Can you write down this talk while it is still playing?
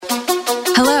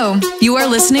You are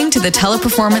listening to the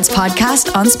Teleperformance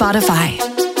Podcast on Spotify.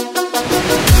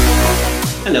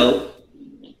 Hello,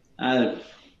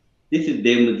 this is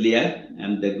Dev Mudliar.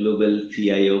 I'm the Global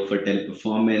CIO for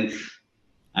Teleperformance.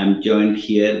 I'm joined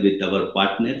here with our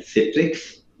partner,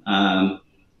 Citrix.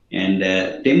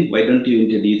 Tim, why don't you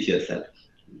introduce yourself?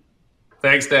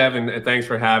 Thanks, Dev, and thanks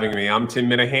for having me. I'm Tim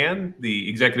Minahan, the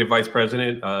Executive Vice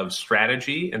President of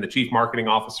Strategy and the Chief Marketing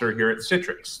Officer here at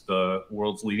Citrix, the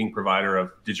world's leading provider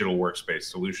of digital workspace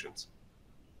solutions.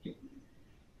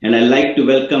 And I'd like to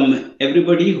welcome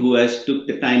everybody who has took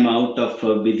the time out of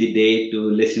a busy day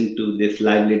to listen to this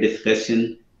lively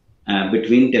discussion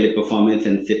between Teleperformance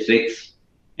and Citrix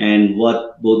and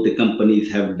what both the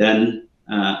companies have done,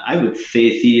 I would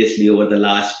say seriously over the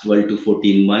last 12 to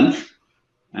 14 months.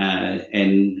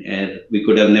 And we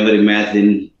could have never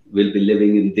imagined we'll be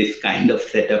living in this kind of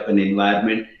setup and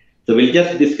environment. So we'll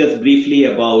just discuss briefly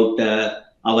about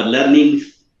our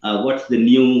learnings, what's the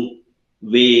new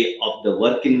way of the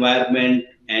work environment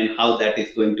and how that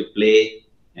is going to play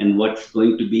and what's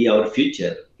going to be our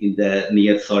future in the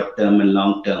near short term and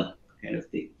long term kind of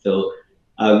thing. So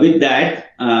with that,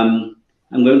 I'm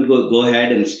going to go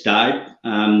ahead and start.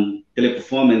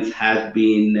 Teleperformance has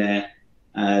been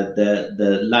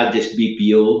the largest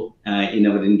BPO in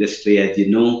our industry, as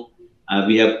you know.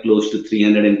 We have close to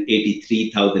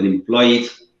 383,000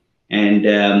 employees. And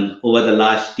over the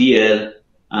last year,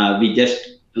 we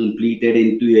just completed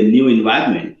into a new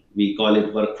environment. We call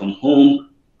it work from home.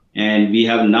 And we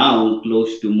have now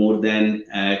close to more than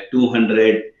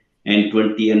 220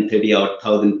 and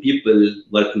 30,000 people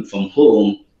working from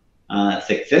home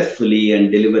successfully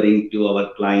and delivering to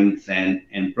our clients and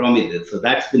promises. So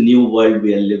that's the new world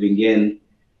we are living in.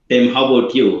 Tim, how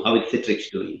about you? How is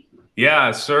Citrix doing?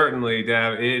 Yeah, certainly,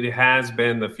 Dev. It has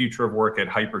been the future of work at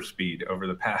hyperspeed over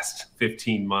the past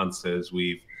 15 months as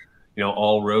we've,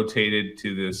 all rotated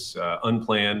to this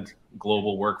unplanned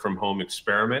global work from home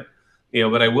experiment.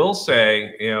 But I will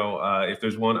say, if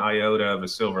there's one iota of a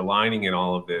silver lining in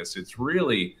all of this, it's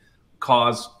really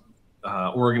caused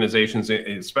organizations,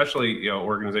 especially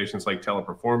organizations like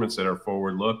Teleperformance that are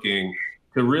forward-looking,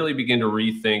 to really begin to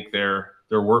rethink their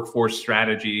workforce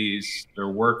strategies, their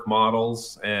work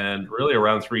models, and really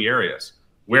around three areas: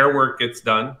 where work gets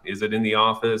done. Is it in the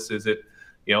office? Is it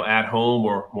at home,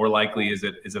 or more likely, is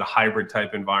it a hybrid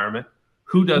type environment?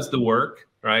 Who does the work?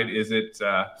 Right? Is it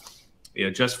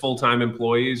just full-time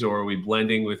employees, or are we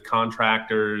blending with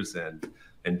contractors and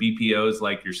BPOs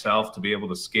like yourself to be able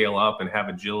to scale up and have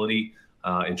agility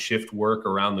and shift work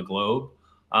around the globe?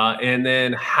 And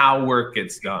then how work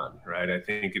gets done, right? I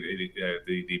think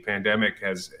the pandemic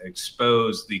has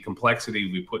exposed the complexity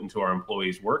we put into our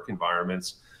employees' work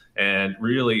environments. And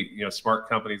really, smart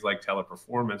companies like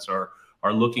Teleperformance are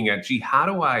looking at, how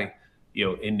do I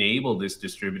enable this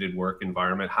distributed work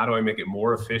environment? How do I make it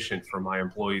more efficient for my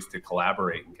employees to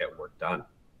collaborate and get work done?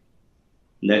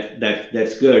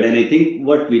 That's good. And I think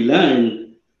what we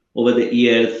learned over the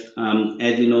years,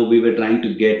 as you know, we were trying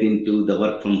to get into the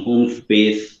work from home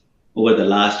space over the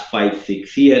last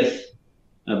 5-6 years.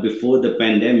 Before the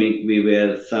pandemic, we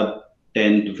were sub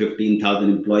 10 to 15,000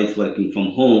 employees working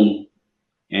from home.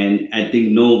 And I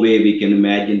think no way we can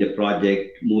imagine the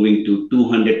project moving to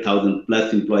 200,000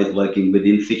 plus employees working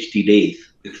within 60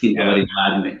 days within our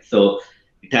environment. So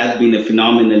it has been a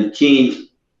phenomenal change.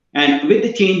 And with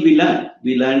the change, we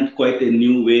learned quite a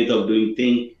new ways of doing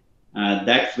things.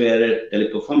 That's where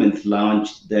Teleperformance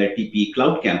launched the TP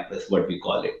Cloud Campus, what we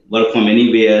call it, work from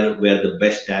anywhere where the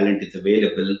best talent is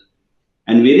available.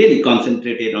 And we really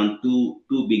concentrated on two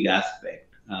big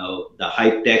aspects, the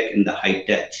high tech and the high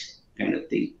touch kind of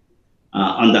thing.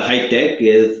 On the high tech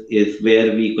is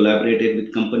where we collaborated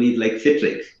with companies like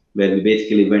Citrix, where we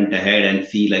basically went ahead and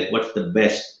see what's the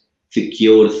best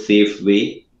secure, safe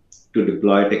way to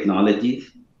deploy technologies.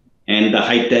 And the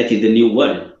high touch is a new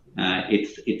world.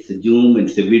 It's a Zoom,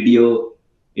 it's a video,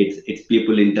 it's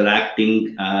people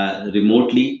interacting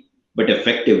remotely but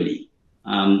effectively.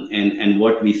 And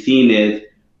what we've seen is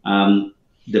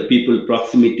the people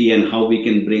proximity and how we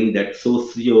can bring that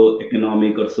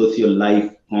socio-economic or social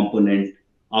life component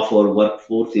of our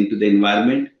workforce into the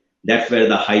environment. That's where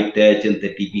the high touch and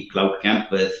the TP Cloud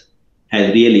Campus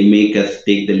has really make us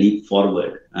take the leap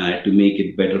forward to make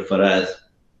it better for us.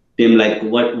 Tim,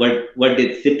 what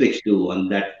did Citrix do on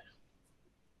that?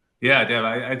 Yeah, Dev,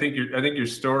 I think your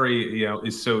story,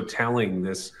 is so telling.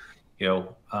 This,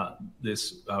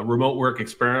 this remote work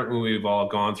experiment we've all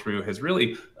gone through has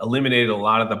really eliminated a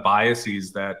lot of the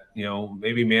biases that,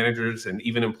 maybe managers and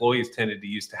even employees tended to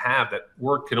used to have, that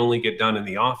work can only get done in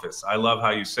the office. I love how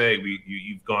you say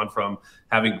you've gone from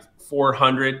having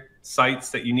 400 sites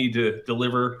that you need to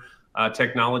deliver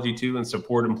technology to and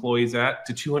support employees at,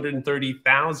 to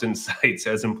 230,000 sites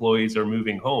as employees are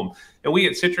moving home. And we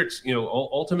at Citrix,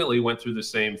 ultimately went through the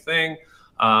same thing,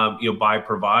 by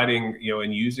providing,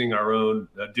 and using our own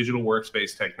digital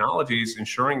workspace technologies,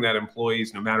 ensuring that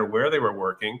employees, no matter where they were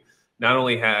working, not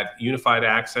only had unified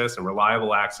access and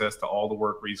reliable access to all the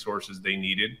work resources they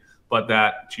needed, but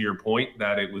that, to your point,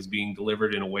 that it was being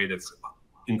delivered in a way that's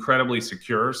incredibly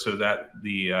secure, so that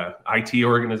the IT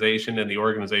organization and the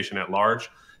organization at large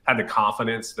had the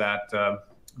confidence that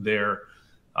their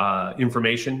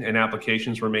information and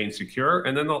applications remain secure.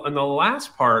 And then the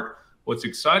last part, what's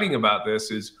exciting about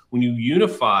this is when you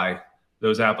unify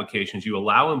those applications, you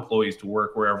allow employees to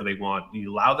work wherever they want,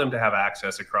 you allow them to have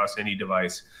access across any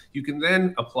device. You can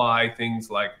then apply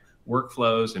things like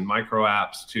workflows and micro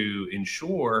apps to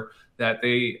ensure that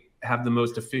they have the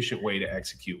most efficient way to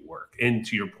execute work. And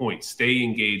to your point, stay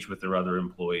engaged with their other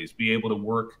employees, be able to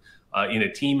work in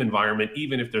a team environment,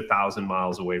 even if they're 1,000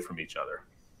 miles away from each other.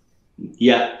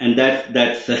 Yeah, and that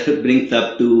brings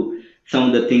up to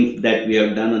some of the things that we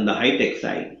have done on the high-tech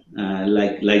side.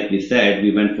 Like we said,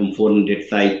 we went from 400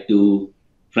 sites to,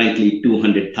 frankly,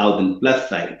 200,000 plus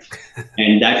sites.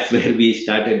 And that's where we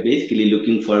started basically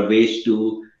looking for ways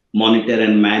to monitor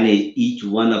and manage each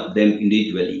one of them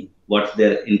individually. What's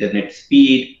their internet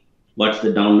speed? What's the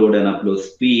download and upload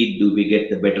speed? Do we get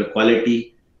the better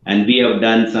quality? And we have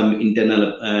done some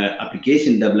internal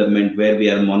application development where we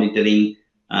are monitoring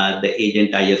the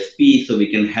agent ISP, so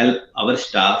we can help our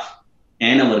staff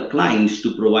and our clients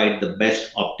to provide the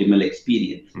best optimal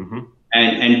experience. Mm-hmm.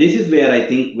 And this is where I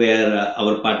think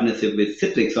our partnership with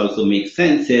Citrix also makes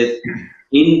sense is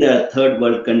in the third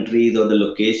world countries or the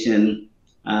location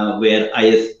where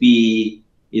ISP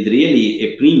is really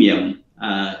a premium,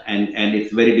 and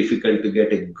it's very difficult to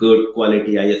get a good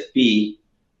quality ISP.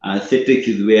 Citrix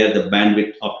is where the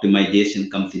bandwidth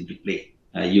optimization comes into play.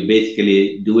 You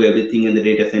basically do everything in the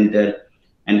data center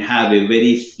and have a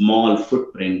very small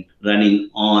footprint running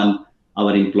on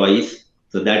our employees.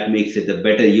 So that makes it a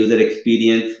better user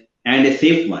experience and a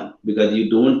safe one, because you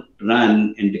don't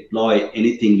run and deploy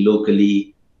anything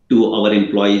locally to our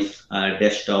employees'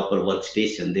 desktop or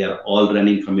workstation. They are all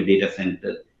running from a data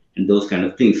center and those kind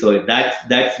of things. So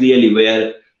that's really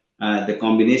where the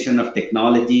combination of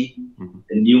technology,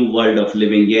 the new world of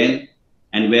living in,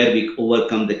 and where we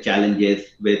overcome the challenges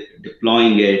with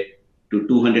deploying it to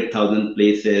 200,000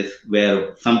 places,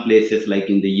 where some places like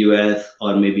in the US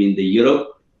or maybe in the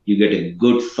Europe, you get a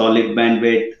good solid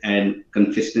bandwidth and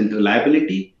consistent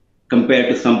reliability, compared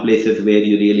to some places where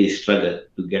you really struggle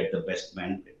to get the best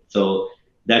bandwidth. So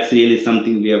that's really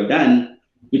something we have done,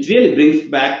 which really brings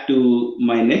back to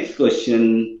my next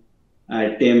question,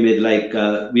 Tim, is like,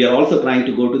 we are also trying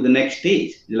to go to the next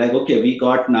stage. Like, okay, we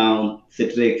got now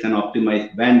Citrix and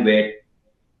optimized bandwidth.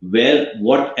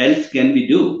 What else can we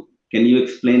do? Can you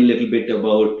explain a little bit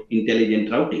about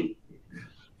intelligent routing?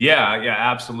 Yeah,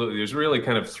 absolutely. There's really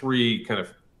kind of three kind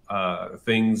of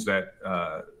things that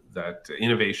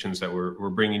innovations that we're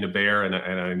bringing to bear, and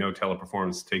I know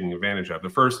Teleperformance is taking advantage of. The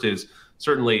first is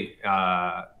certainly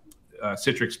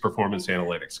Citrix Performance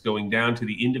Analytics, going down to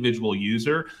the individual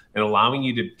user and allowing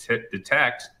you to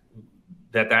detect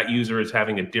that user is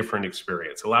having a different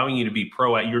experience, allowing you to be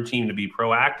your team to be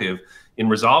proactive in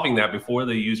resolving that before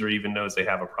the user even knows they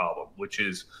have a problem, which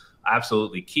is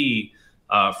absolutely key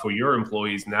for your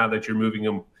employees. Now that you're moving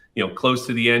them, close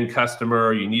to the end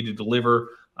customer, you need to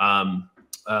deliver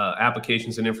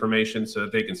applications and information so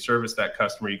that they can service that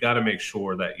customer. You got to make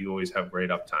sure that you always have great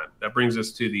uptime. That brings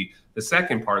us to the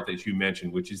second part that you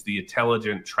mentioned, which is the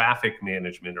intelligent traffic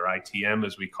management, or ITM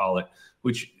as we call it,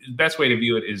 which the best way to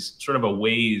view it is sort of a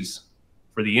Waze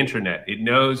for the internet. It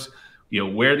knows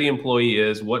where the employee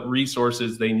is, what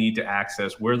resources they need to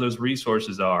access, where those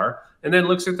resources are, and then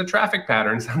looks at the traffic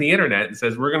patterns on the internet and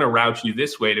says, we're going to route you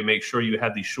this way to make sure you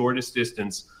have the shortest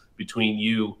distance between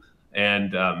you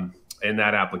and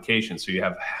that application. So you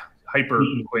have hyper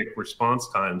quick response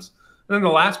times. And then the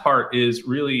last part is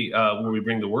really where we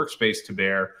bring the workspace to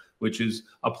bear, which is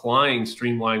applying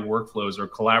streamlined workflows or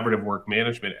collaborative work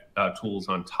management tools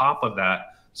on top of that,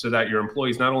 so that your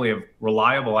employees not only have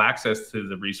reliable access to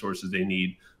the resources they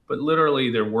need, but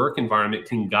literally their work environment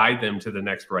can guide them to the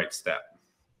next right step.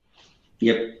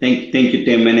 Yep. Thank you,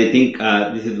 Tim. And I think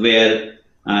this is where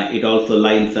it also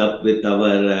lines up with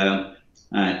our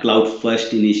Cloud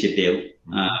First initiative.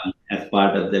 As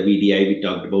part of the VDI, we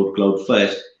talked about Cloud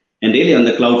First. And really on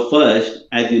the Cloud First,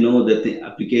 as you know, that the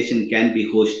application can be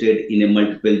hosted in a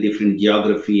multiple different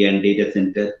geography and data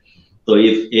center. So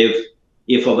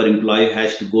if our employee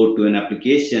has to go to an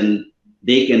application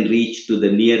they can reach to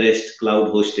the nearest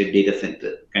cloud-hosted data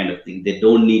center kind of thing. They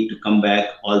don't need to come back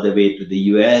all the way to the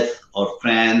US or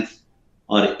France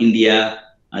or India.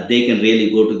 They can really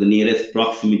go to the nearest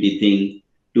proximity thing.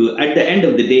 To, at the end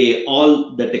of the day,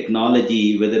 all the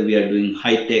technology, whether we are doing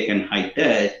high tech and high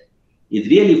touch, is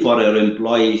really for our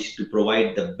employees to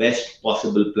provide the best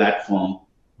possible platform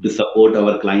to support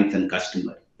our clients and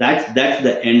customers. That's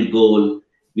the end goal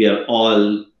we are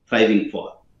all striving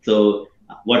for. So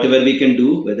whatever we can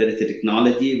do, whether it's a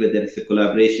technology, whether it's a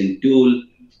collaboration tool,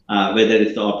 whether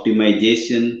it's the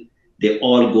optimization, they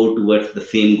all go towards the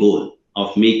same goal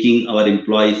of making our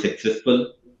employees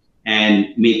successful and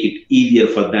make it easier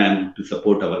for them to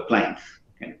support our clients.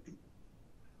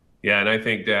 Yeah, and I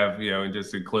think, Dev, and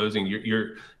just in closing,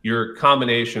 your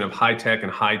combination of high tech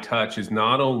and high touch is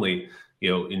not only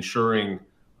ensuring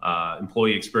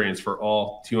employee experience for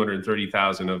all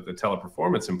 230,000 of the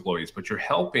Teleperformance employees, but you're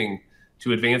helping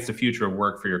to advance the future of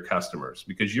work for your customers,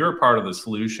 because you're a part of the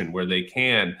solution where they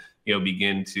can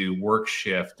begin to work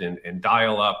shift and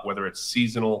dial up, whether it's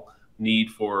seasonal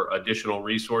need for additional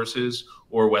resources,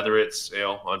 or whether it's,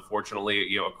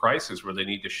 unfortunately, a crisis where they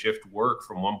need to shift work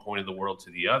from one point of the world to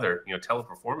the other.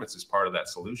 Teleperformance is part of that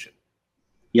solution.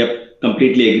 Yep,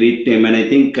 completely agreed, Tim. And I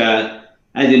think,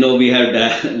 as you know, we had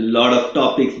a lot of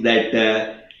topics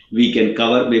that we can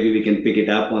cover. Maybe we can pick it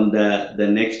up on the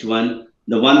next one.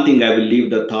 The one thing I will leave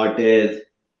the thought is,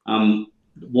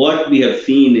 what we have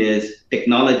seen is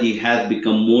technology has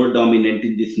become more dominant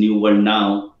in this new world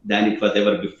now than it was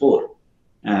ever before.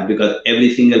 Because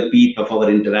every single piece of our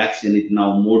interaction is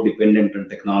now more dependent on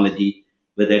technology,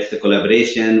 whether it's the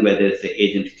collaboration, whether it's the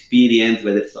agent experience,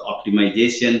 whether it's the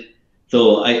optimization.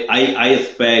 So I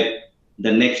expect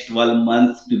the next 12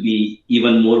 months to be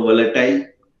even more volatile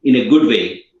in a good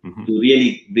way, to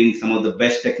really bring some of the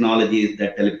best technologies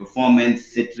that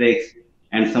Teleperformance, Citrix,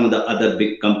 and some of the other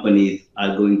big companies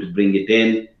are going to bring it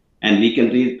in. And we can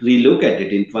relook at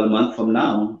it in 12 months from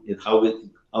now, is how is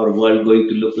our world going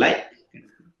to look like.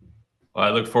 Well, I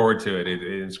look forward to it.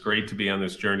 It's great to be on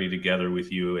this journey together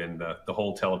with you and the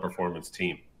whole Teleperformance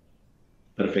team.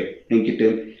 Perfect. Thank you,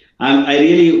 Tim. I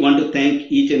really want to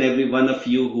thank each and every one of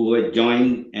you who have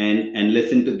joined and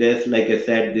listened to this. Like I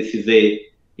said, this is a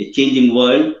changing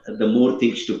world. The more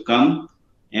things to come,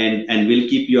 and we'll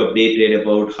keep you updated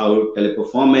about how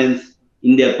Teleperformance,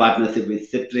 in their partnership with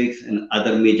Citrix and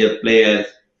other major players,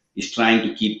 is trying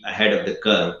to keep ahead of the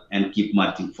curve and keep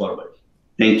marching forward.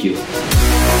 Thank you.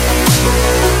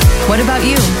 What about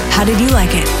you? How did you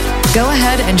like it? Go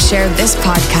ahead and share this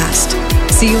podcast.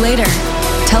 See you later.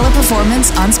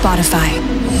 Teleperformance on Spotify.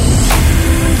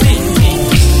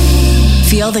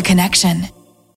 Feel the connection.